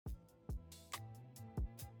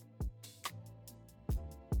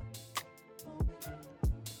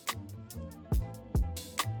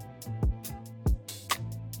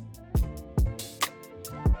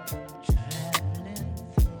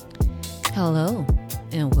Hello,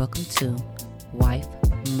 and welcome to Wife,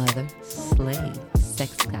 Mother, Slave,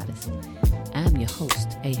 Sex Goddess. I'm your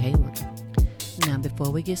host, A. Hayward. Now, before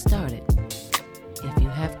we get started, if you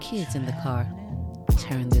have kids in the car,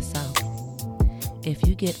 turn this off. If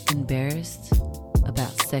you get embarrassed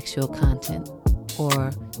about sexual content or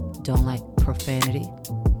don't like profanity,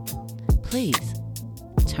 please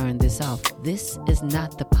turn this off. This is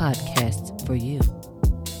not the podcast for you.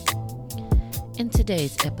 In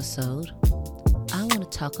today's episode, I want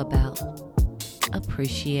to talk about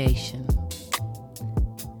appreciation.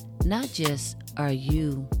 Not just are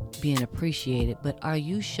you being appreciated, but are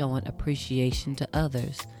you showing appreciation to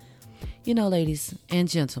others? You know, ladies and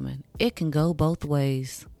gentlemen, it can go both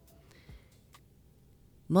ways.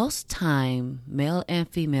 Most time, male and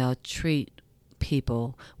female treat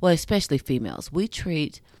people, well, especially females, we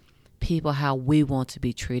treat people how we want to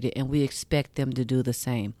be treated, and we expect them to do the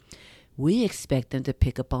same. We expect them to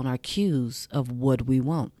pick up on our cues of what we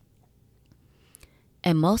want.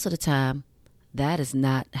 And most of the time, that is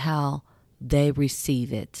not how they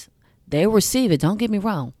receive it. They receive it, don't get me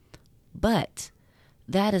wrong, but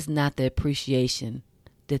that is not the appreciation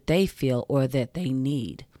that they feel or that they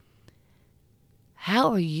need.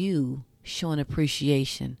 How are you showing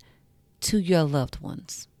appreciation to your loved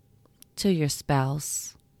ones, to your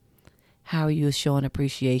spouse? How are you showing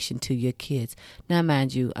appreciation to your kids? Now,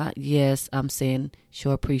 mind you, yes, I'm saying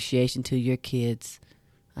show appreciation to your kids.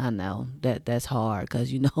 I know that's hard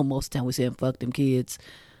because, you know, most of the time we're saying fuck them kids.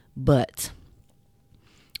 But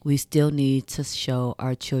we still need to show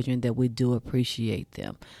our children that we do appreciate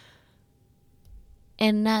them.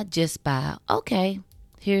 And not just by, okay,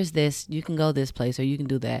 here's this, you can go this place or you can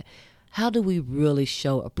do that. How do we really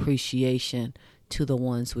show appreciation to the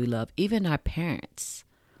ones we love, even our parents?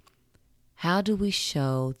 How do we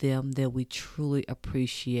show them that we truly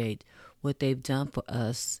appreciate what they've done for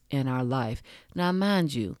us in our life? Now,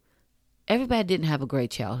 mind you, everybody didn't have a great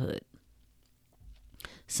childhood.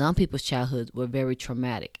 Some people's childhoods were very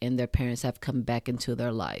traumatic and their parents have come back into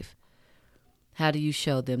their life. How do you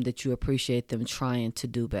show them that you appreciate them trying to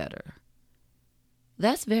do better?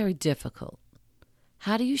 That's very difficult.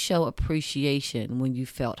 How do you show appreciation when you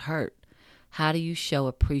felt hurt? How do you show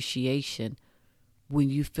appreciation when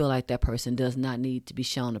you feel like that person does not need to be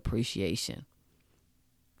shown appreciation?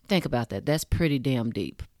 Think about that. That's pretty damn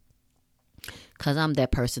deep. Because I'm that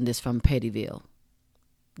person that's from Pettyville.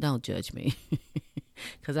 Don't judge me.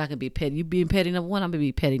 Because I can be petty. You being petty number one, I'm going to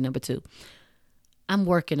be petty number two. I'm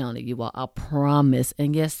working on it, you all. I promise.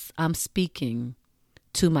 And yes, I'm speaking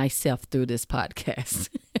to myself through this podcast.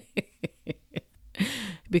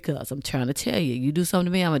 Because I'm trying to tell you, you do something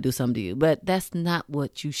to me, I'm going to do something to you. But that's not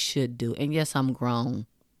what you should do. And yes, I'm grown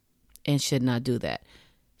and should not do that.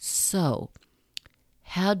 So,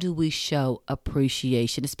 how do we show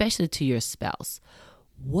appreciation, especially to your spouse?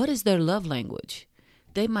 What is their love language?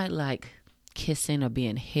 They might like kissing or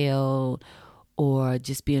being held or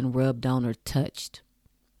just being rubbed on or touched.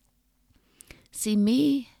 See,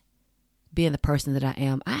 me being the person that I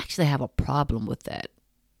am, I actually have a problem with that.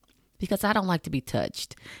 Because I don't like to be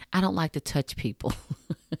touched. I don't like to touch people.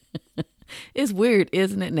 It's weird,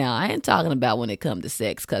 isn't it? Now, I ain't talking about when it comes to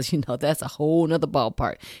sex because, you know, that's a whole nother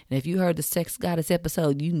ballpark. And if you heard the Sex Goddess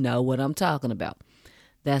episode, you know what I'm talking about.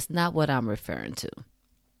 That's not what I'm referring to.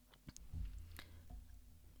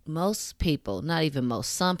 Most people, not even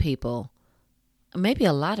most, some people, maybe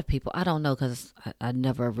a lot of people, I don't know because I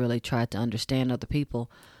never really tried to understand other people,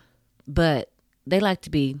 but they like to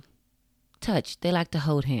be touched. They like to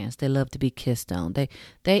hold hands. They love to be kissed on.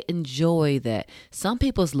 They enjoy that. Some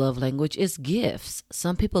people's love language is gifts.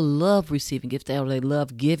 Some people love receiving gifts or they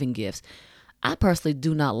love giving gifts. I personally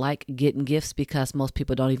do not like getting gifts because most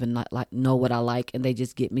people don't even like know what I like and they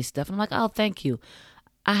just get me stuff. And I'm like, oh, thank you.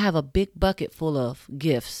 I have a big bucket full of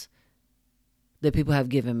gifts that people have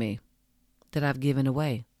given me that I've given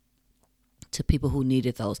away to people who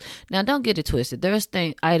needed those. Now, don't get it twisted. There's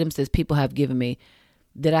items that people have given me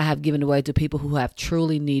that I have given away to people who have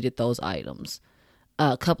truly needed those items.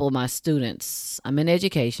 A couple of my students, I'm in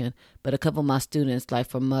education, but a couple of my students, like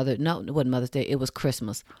for it wasn't Mother's Day, it was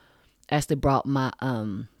Christmas, actually brought my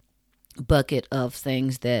bucket of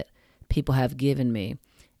things that people have given me.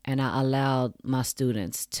 And I allowed my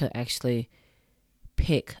students to actually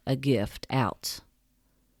pick a gift out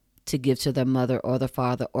to give to their mother or their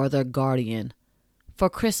father or their guardian for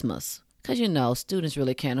Christmas. Because, you know, students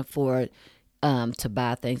really can't afford to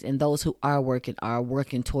buy things. And those who are working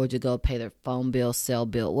towards to go pay their phone bill, cell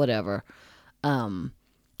bill, whatever.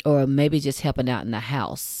 Or maybe just helping out in the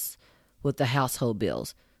house with the household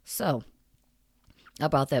bills. So I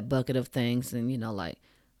bought that bucket of things and, you know, like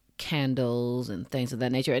candles and things of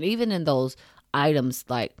that nature. And even in those items,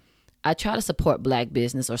 like I try to support Black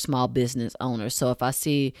business or small business owners. So if I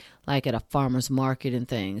see like at a farmer's market and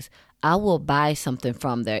things, I will buy something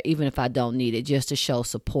from there, even if I don't need it, just to show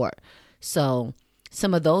support. So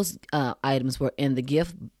some of those items were in the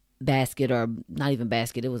gift basket, or not even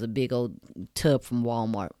basket. It was a big old tub from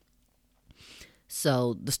Walmart.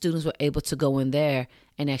 So the students were able to go in there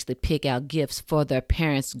and actually pick out gifts for their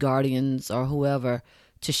parents, guardians, or whoever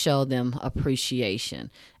to show them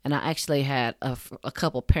appreciation. And I actually had a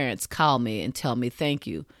couple parents call me and tell me thank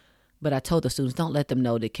you. But I told the students, don't let them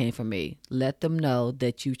know that it came from me. Let them know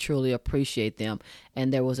that you truly appreciate them.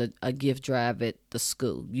 And there was a gift drive at the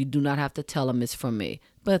school. You do not have to tell them it's from me.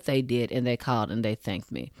 But they did, and they called and they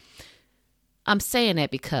thanked me. I'm saying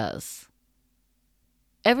that because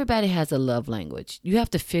everybody has a love language. You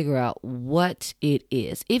have to figure out what it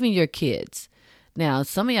is. Even your kids. Now,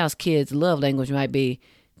 some of y'all's kids' love language might be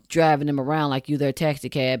driving them around like you their taxi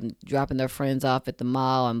cab and dropping their friends off at the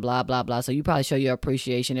mall and blah, blah, blah. So you probably show your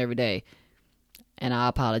appreciation every day. And I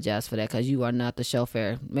apologize for that because you are not the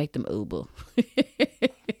chauffeur. Make them Uber.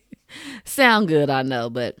 Sound good, I know,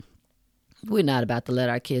 but we're not about to let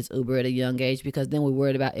our kids Uber at a young age because then we're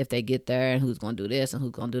worried about if they get there and who's going to do this and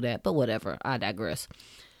who's going to do that. But whatever, I digress.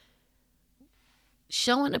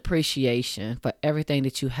 Showing appreciation for everything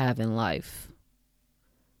that you have in life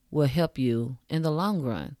will help you in the long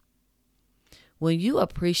run. When you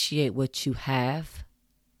appreciate what you have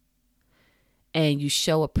and you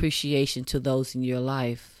show appreciation to those in your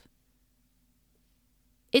life,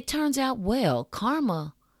 it turns out well.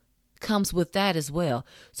 Karma comes with that as well.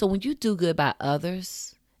 So when you do good by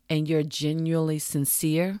others and you're genuinely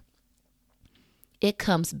sincere, it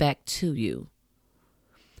comes back to you.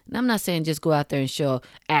 And I'm not saying just go out there and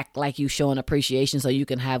act like you showing appreciation so you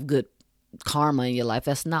can have good karma in your life.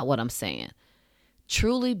 That's not what I'm saying.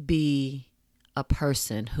 Truly be a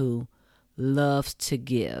person who loves to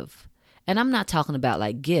give. And I'm not talking about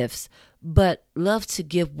like gifts, but love to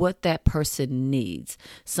give what that person needs.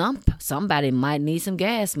 Somebody might need some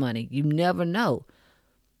gas money. You never know.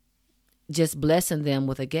 Just blessing them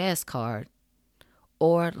with a gas card.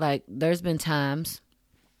 Or like there's been times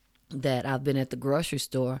that I've been at the grocery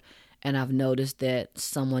store and I've noticed that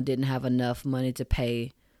someone didn't have enough money to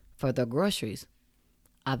pay for their groceries.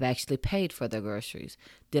 I've actually paid for their groceries.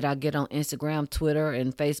 Did I get on Instagram, Twitter,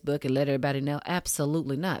 and Facebook and let everybody know?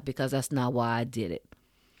 Absolutely not, because that's not why I did it.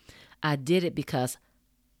 I did it because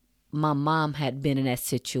my mom had been in that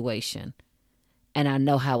situation, and I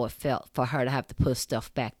know how it felt for her to have to put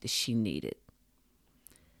stuff back that she needed.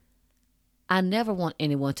 I never want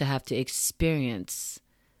anyone to have to experience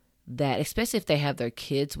that, especially if they have their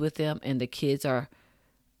kids with them and the kids are,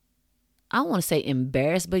 I don't want to say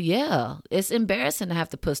embarrassed, but yeah, it's embarrassing to have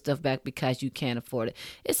to put stuff back because you can't afford it.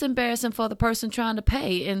 It's embarrassing for the person trying to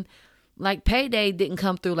pay, and like payday didn't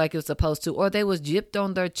come through like it was supposed to, or they was gypped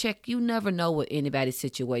on their check. You never know what anybody's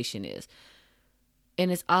situation is.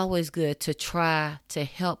 And it's always good to try to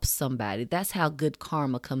help somebody. That's how good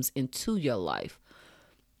karma comes into your life.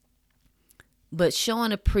 But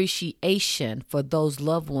showing appreciation for those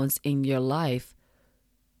loved ones in your life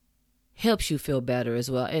helps you feel better as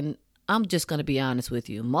well. And I'm just going to be honest with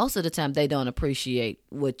you. Most of the time, they don't appreciate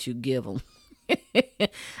what you give them.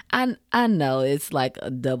 I know it's like a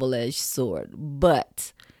double-edged sword,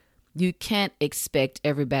 but you can't expect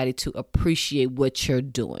everybody to appreciate what you're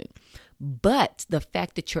doing. But the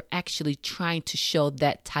fact that you're actually trying to show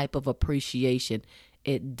that type of appreciation,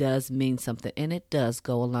 it does mean something, and it does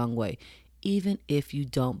go a long way, even if you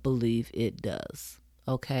don't believe it does.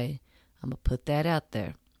 Okay? I'm going to put that out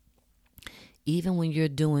there. Even when you're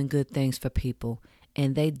doing good things for people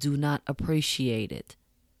and they do not appreciate it,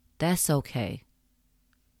 that's okay.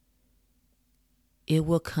 It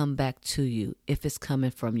will come back to you if it's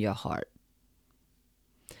coming from your heart.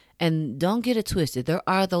 And don't get it twisted. There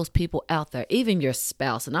are those people out there, even your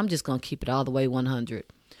spouse, and I'm just going to keep it all the way 100,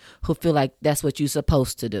 who feel like that's what you're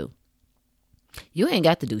supposed to do. You ain't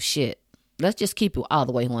got to do shit. Let's just keep it all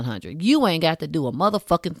the way 100. You ain't got to do a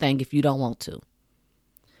motherfucking thing if you don't want to.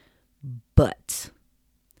 But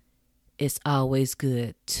it's always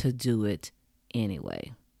good to do it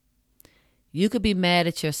anyway. You could be mad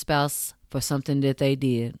at your spouse for something that they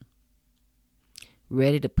did,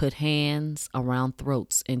 ready to put hands around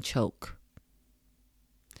throats and choke.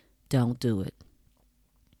 Don't do it.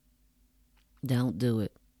 Don't do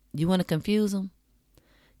it. You want to confuse them?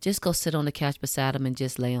 Just go sit on the couch beside them and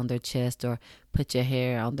just lay on their chest, or put your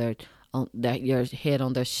hair on your head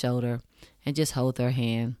on their shoulder and just hold their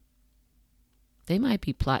hand. They might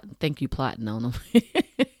be think you plotting on them.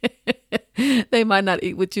 They might not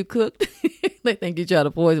eat what you cooked. They think you try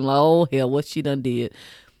to poison. Like, oh hell, what she done did.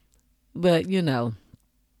 But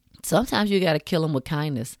sometimes you got to kill them with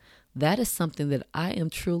kindness. That is something that I am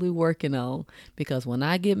truly working on, because when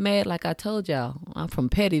I get mad, like I told y'all, I'm from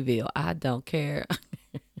Pettyville. I don't care.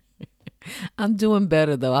 I'm doing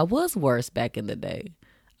better though. I was worse back in the day.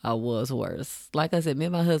 I was worse. Like I said, me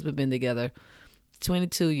and my husband been together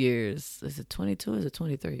 22 years. Is it 22 or is it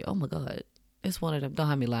 23? Oh my God. It's one of them. Don't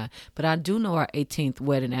have me lying. But I do know our 18th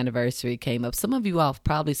wedding anniversary came up. Some of you all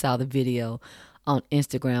probably saw the video on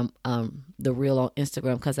Instagram, the reel on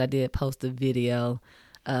Instagram, because I did post a video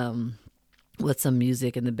with some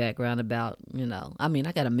music in the background about, I mean,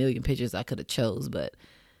 I got a million pictures I could have chose, but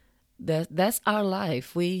that's our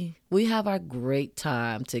life. We have our great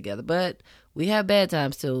time together, but we have bad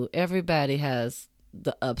times too. Everybody has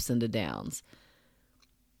the ups and the downs.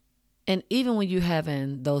 And even when you're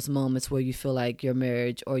having those moments where you feel like your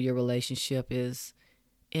marriage or your relationship is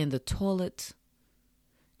in the toilet,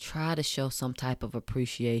 try to show some type of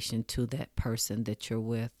appreciation to that person that you're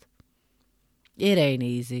with. It ain't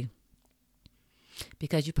easy,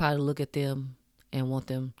 because you probably look at them and want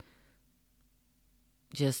them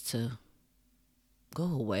just to go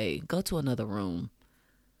away, go to another room.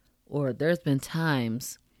 Or there's been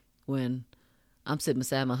times when I'm sitting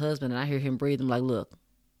beside my husband and I hear him breathing. I'm like, look,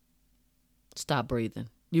 stop breathing.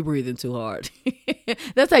 You're breathing too hard.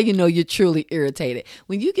 That's how you know you're truly irritated.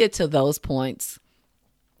 When you get to those points,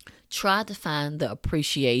 try to find the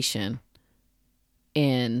appreciation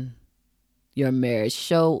in your marriage.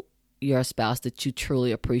 Show your spouse that you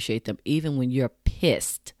truly appreciate them, even when you're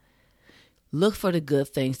pissed. Look for the good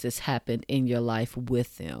things that's happened in your life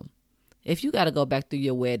with them. If you got to go back through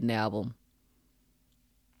your wedding album,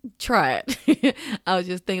 try it. I was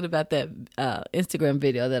just thinking about that Instagram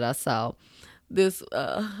video that I saw. This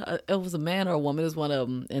it was a man or a woman. It was one of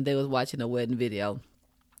them, and they was watching a wedding video.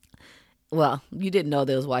 Well, you didn't know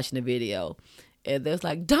they was watching the video, and they was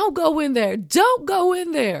like, "Don't go in there! Don't go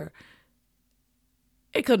in there!"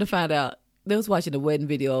 They couldn't find out they was watching a wedding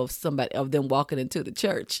video of them walking into the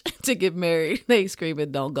church to get married. They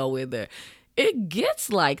screaming, "Don't go in there!" It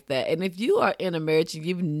gets like that, and if you are in a marriage and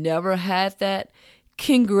you've never had that,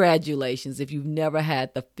 congratulations. If you've never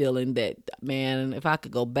had the feeling that, man, if I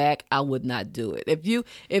could go back, I would not do it. If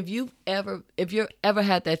you've ever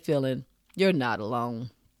had that feeling, you're not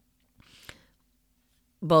alone.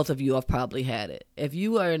 Both of you have probably had it. If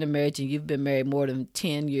you are in a marriage and you've been married more than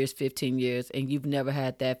 10 years, 15 years, and you've never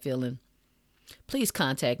had that feeling, please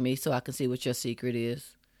contact me so I can see what your secret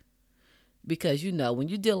is. Because, when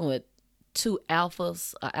you're dealing with two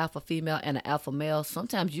alphas, an alpha female and an alpha male,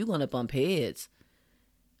 sometimes you're going to bump heads.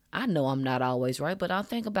 I know I'm not always right, but I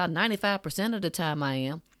think about 95% of the time I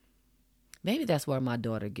am. Maybe that's where my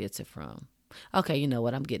daughter gets it from. Okay, you know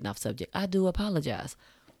what? I'm getting off subject. I do apologize.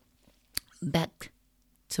 Back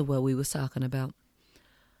to what we was talking about.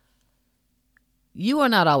 You are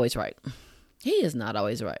not always right. He is not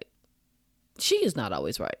always right. She is not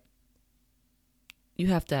always right. You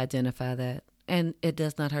have to identify that. And it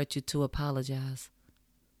does not hurt you to apologize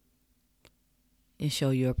and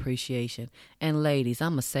show your appreciation. And ladies,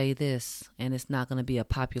 I'm going to say this, and it's not going to be a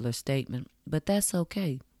popular statement, but that's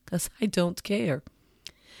okay, because I don't care.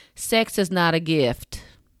 Sex is not a gift.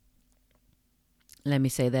 Let me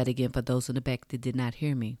say that again for those in the back that did not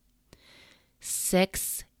hear me.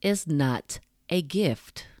 Sex is not a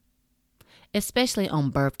gift. Especially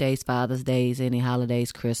on birthdays, Father's Days, any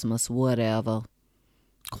holidays, Christmas, whatever,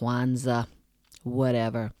 Kwanzaa,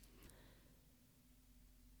 whatever.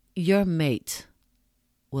 Your mate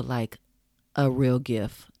would like a real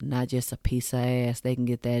gift, not just a piece of ass. They can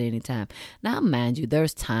get that anytime. Now, mind you,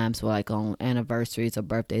 there's times like on anniversaries or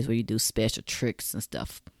birthdays where you do special tricks and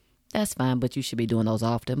stuff. That's fine, but you should be doing those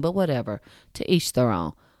often. But whatever, to each their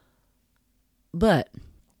own. But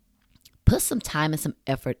put some time and some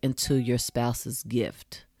effort into your spouse's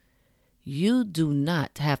gift. You do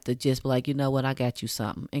not have to just be like, you know what, I got you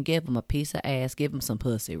something, and give them a piece of ass, give them some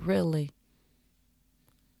pussy. Really?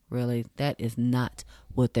 Really? That is not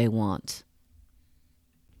what they want.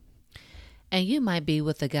 And you might be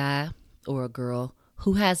with a guy or a girl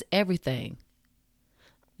who has everything.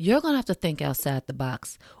 You're going to have to think outside the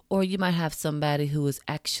box. Or you might have somebody who is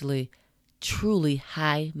actually truly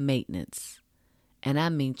high maintenance. And I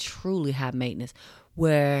mean truly high maintenance,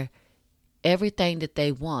 where everything that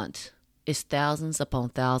they want is thousands upon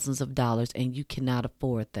thousands of dollars, and you cannot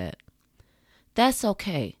afford that. That's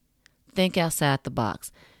okay. Think outside the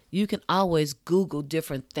box. You can always Google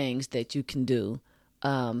different things that you can do.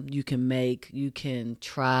 You can make, you can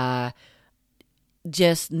try.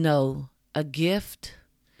 Just know a gift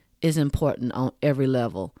is important on every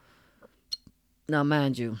level. Now,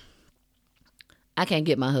 mind you, I can't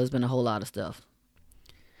get my husband a whole lot of stuff.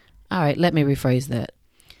 All right, let me rephrase that.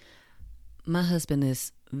 My husband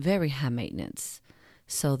is very high maintenance.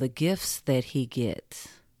 So the gifts that he gets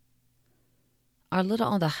are a little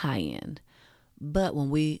on the high end. But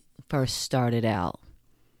when we first started out,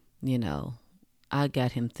 I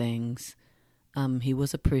got him things. He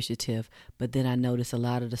was appreciative, but then I noticed a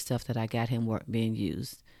lot of the stuff that I got him weren't being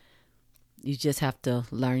used. You just have to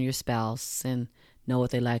learn your spouse and know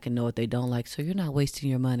what they like and know what they don't like, so you're not wasting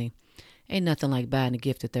your money. Ain't nothing like buying a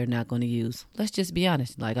gift that they're not going to use. Let's just be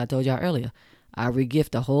honest. Like I told y'all earlier, I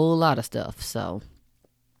regift a whole lot of stuff. So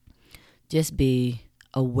just be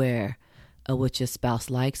aware of what your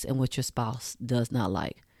spouse likes and what your spouse does not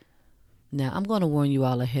like. Now, I'm going to warn you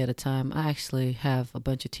all ahead of time. I actually have a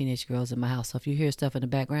bunch of teenage girls in my house. So if you hear stuff in the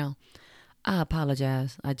background, I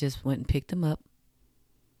apologize. I just went and picked them up.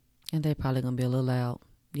 And they're probably going to be a little loud.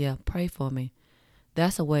 Yeah, pray for me.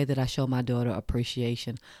 That's a way that I show my daughter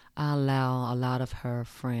appreciation. I allow a lot of her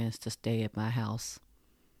friends to stay at my house.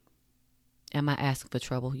 Am I asking for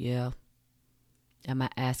trouble? Yeah. Am I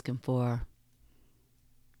asking for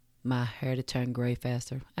my hair to turn gray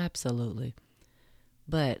faster? Absolutely.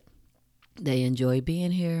 But they enjoy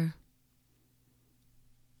being here.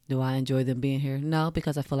 Do I enjoy them being here? No,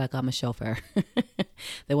 because I feel like I'm a chauffeur.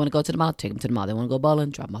 They want to go to the mall, take them to the mall. They want to go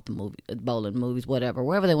bowling, drop them off the bowling, movies, whatever,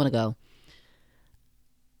 wherever they want to go.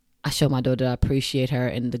 I show my daughter that I appreciate her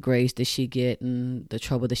and the grace that she get and the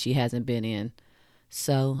trouble that she hasn't been in.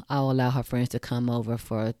 So I'll allow her friends to come over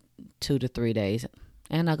for 2 to 3 days.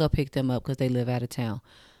 And I'll go pick them up because they live out of town.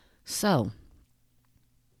 So,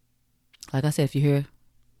 like I said, if you hear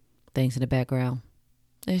things in the background,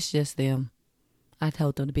 it's just them. I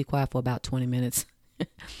told them to be quiet for about 20 minutes.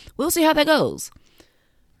 We'll see how that goes.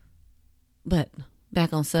 But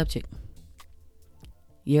back on subject.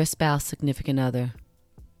 Your spouse, significant other,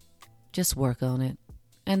 just work on it.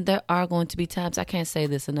 And there are going to be times, I can't say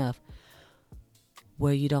this enough,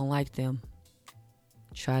 where you don't like them.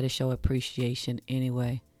 Try to show appreciation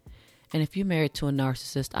anyway. And if you're married to a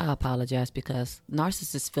narcissist, I apologize because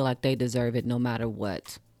narcissists feel like they deserve it no matter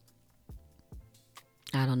what.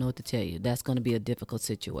 I don't know what to tell you. That's going to be a difficult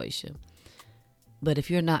situation. But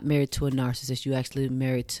if you're not married to a narcissist, you're actually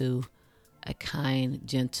married to a kind,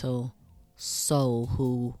 gentle soul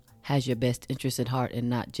who has your best interest at heart and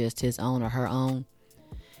not just his own or her own.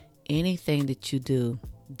 Anything that you do,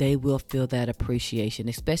 they will feel that appreciation,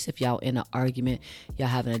 especially if y'all in an argument, y'all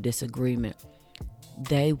having a disagreement.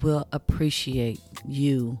 They will appreciate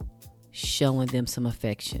you showing them some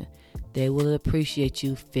affection. They will appreciate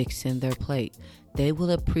you fixing their plate. They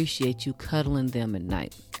will appreciate you cuddling them at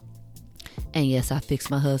night. And yes, I fix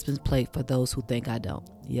my husband's plate for those who think I don't.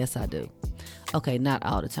 Yes, I do. Okay, not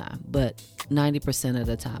all the time, but 90% of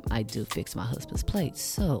the time I do fix my husband's plate.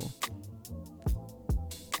 So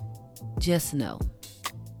just know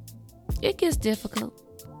it gets difficult,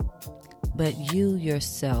 but you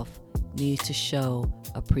yourself need to show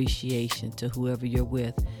appreciation to whoever you're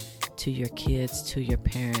with, to your kids, to your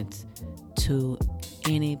parents, to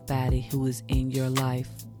anybody who is in your life.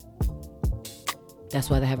 That's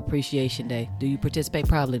why they have Appreciation Day. Do you participate?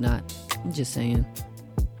 Probably not. I'm just saying.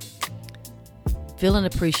 Feeling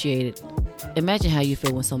appreciated. Imagine how you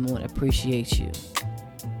feel when someone appreciates you.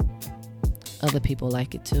 Other people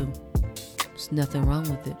like it too. There's nothing wrong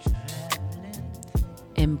with it.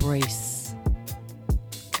 Embrace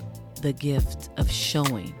the gift of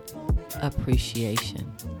showing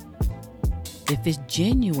appreciation. If it's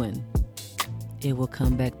genuine, it will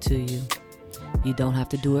come back to you. You don't have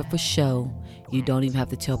to do it for show. You don't even have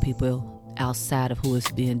to tell people outside of who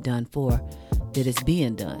it's being done for that it's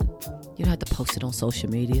being done. You don't have to post it on social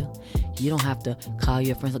media. You don't have to call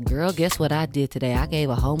your friends, girl, guess what I did today? I gave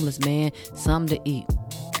a homeless man something to eat.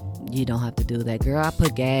 You don't have to do that. Girl, I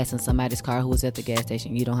put gas in somebody's car who was at the gas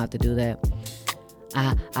station. You don't have to do that.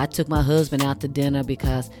 I took my husband out to dinner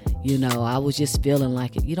because, I was just feeling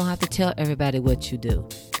like it. You don't have to tell everybody what you do.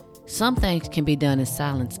 Some things can be done in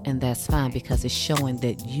silence, and that's fine because it's showing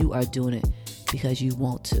that you are doing it because you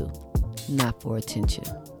want to, not for attention.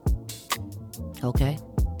 Okay?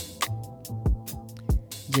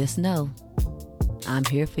 Just know, I'm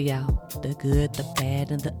here for y'all. The good, the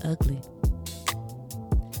bad, and the ugly.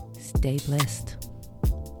 Stay blessed.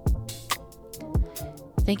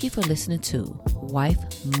 Thank you for listening to Wife,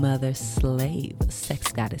 Mother, Slave,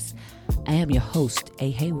 Sex Goddess. I am your host,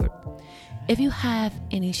 A. Hayward. If you have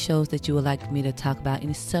any shows that you would like me to talk about,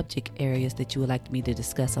 any subject areas that you would like me to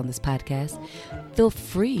discuss on this podcast, feel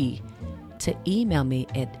free to email me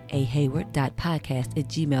at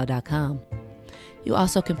ahayward.podcast@gmail.com. You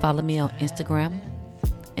also can follow me on Instagram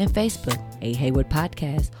and Facebook, A Hayward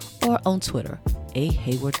Podcast, or on Twitter A.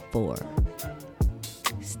 Hayward 4.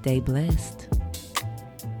 Stay blessed.